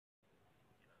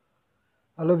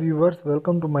Hello viewers,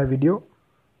 welcome to my video.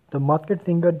 The Masked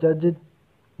Singer judge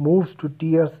moves to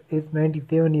tears as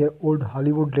 97-year-old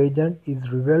Hollywood legend is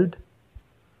revealed.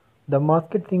 The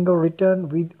Masked Singer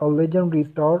returned with a legendary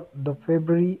star. The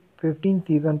February 15th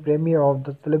season premiere of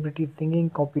the celebrity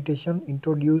singing competition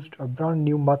introduced a brand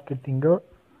new Masked Singer,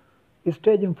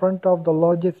 staged in front of the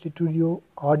largest studio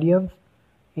audience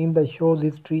in the show's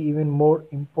history. Even more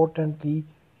importantly,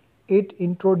 it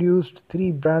introduced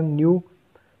three brand new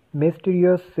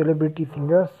mysterious celebrity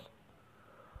singers.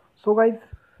 So guys,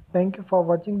 thank you for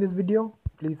watching this video.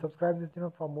 Please subscribe this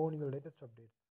channel for more new latest updates.